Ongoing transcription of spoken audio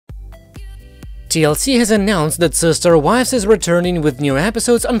TLC has announced that Sister Wives is returning with new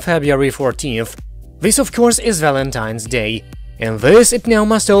episodes on February 14th. This, of course, is Valentine's Day. And this, it now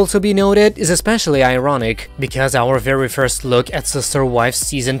must also be noted, is especially ironic, because our very first look at Sister Wives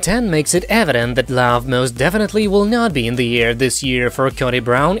Season 10 makes it evident that love most definitely will not be in the air this year for Kody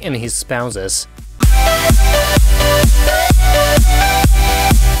Brown and his spouses.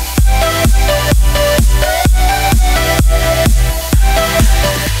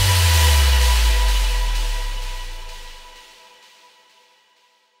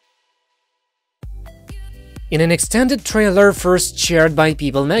 In an extended trailer first shared by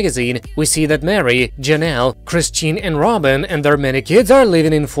People magazine, we see that Meri, Janelle, Christine and Robyn and their many kids are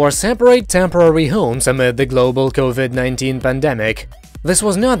living in 4 separate temporary homes amid the global COVID-19 pandemic. This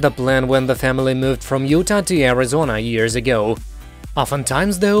was not the plan when the family moved from Utah to Arizona years ago.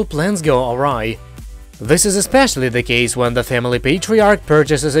 Oftentimes, though, plans go awry. This is especially the case when the family patriarch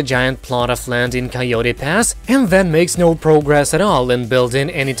purchases a giant plot of land in Coyote Pass and then makes no progress at all in building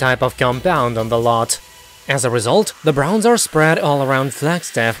any type of compound on the lot. As a result, the Browns are spread all around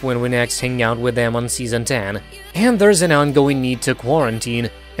Flagstaff when we next hang out with them on Season 10, and there's an ongoing need to quarantine,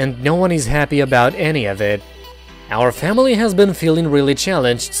 and no one is happy about any of it. Our family has been feeling really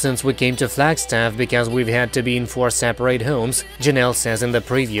challenged since we came to Flagstaff because we've had to be in 4 separate homes, Janelle says in the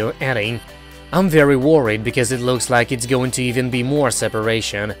preview, adding, "I'm very worried because it looks like it's going to even be more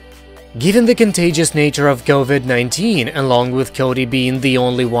separation." Given the contagious nature of COVID-19, along with Kody being the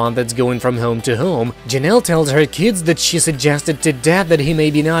only one that's going from home to home, Janelle tells her kids that she suggested to Dad that he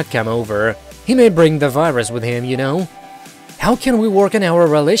maybe not come over. He may bring the virus with him, you know? "How can we work on our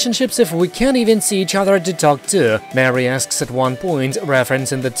relationships if we can't even see each other to talk to?" Meri asks at one point,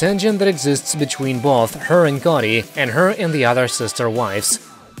 referencing the tension that exists between both her and Kody and her and the other sister wives.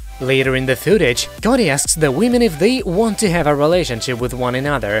 Later in the footage, Kody asks the women if they want to have a relationship with one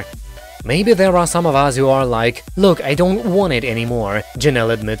another. "Maybe there are some of us who are like, look, I don't want it anymore,"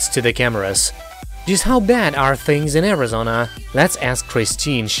 Janelle admits to the cameras. "Just how bad are things in Arizona? Let's ask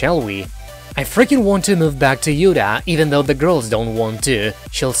Christine, shall we?" "I freaking want to move back to Utah, even though the girls don't want to,"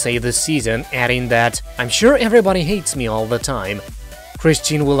 she'll say this season, adding that, "I'm sure everybody hates me all the time."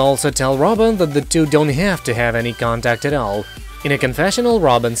 Christine will also tell Robyn that the two don't have to have any contact at all. In a confessional,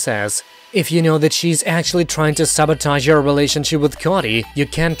 Robyn says, "If you know that she's actually trying to sabotage your relationship with Kody, you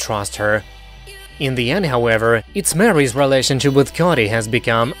can't trust her." In the end, however, it's Meri's relationship with Kody has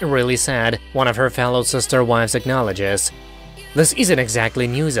become really sad, one of her fellow sister wives acknowledges. This isn't exactly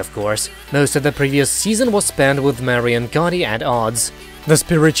news, of course. Most of the previous season was spent with Meri and Kody at odds. The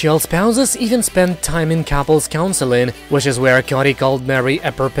spiritual spouses even spent time in couples counseling, which is where Kody called Meri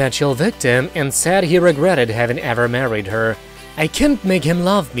a perpetual victim and said he regretted having ever married her. "I can't make him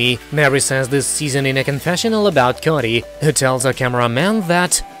love me," Meri says this season in a confessional about Kody, who tells a cameraman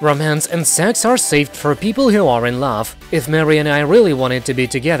that romance and sex are saved for people who are in love. "If Meri and I really wanted to be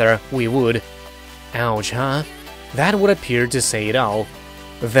together, we would." Ouch, huh? That would appear to say it all.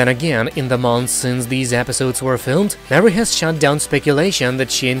 Then again, in the months since these episodes were filmed, Meri has shut down speculation that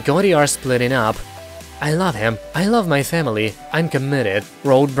she and Kody are splitting up. "I love him, I love my family, I'm committed,"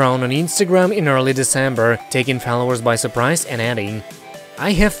 wrote Brown on Instagram in early December, taking followers by surprise and adding,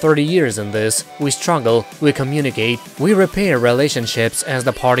 "I have 30 years in this, we struggle, we communicate, we repair relationships as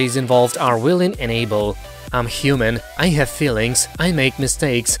the parties involved are willing and able. I'm human, I have feelings, I make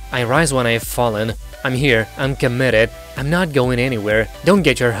mistakes, I rise when I've fallen. I'm here, I'm committed, I'm not going anywhere, don't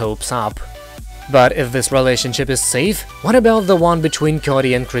get your hopes up." But if this relationship is safe, what about the one between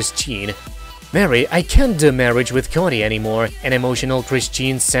Kody and Christine? "Meri, I can't do marriage with Kody anymore," an emotional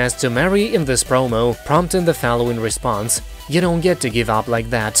Christine says to Meri in this promo, prompting the following response, "You don't get to give up like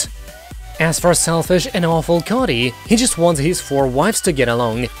that." As for selfish and awful Kody, he just wants his 4 wives to get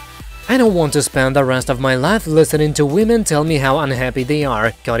along. "I don't want to spend the rest of my life listening to women tell me how unhappy they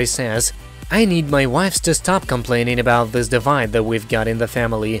are," Kody says. "I need my wives to stop complaining about this divide that we've got in the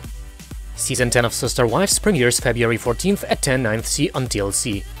family." Season 10 of Sister Wives premieres February 14th at 10/9 on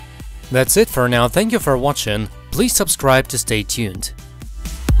TLC. That's it for now, thank you for watching, please subscribe to stay tuned.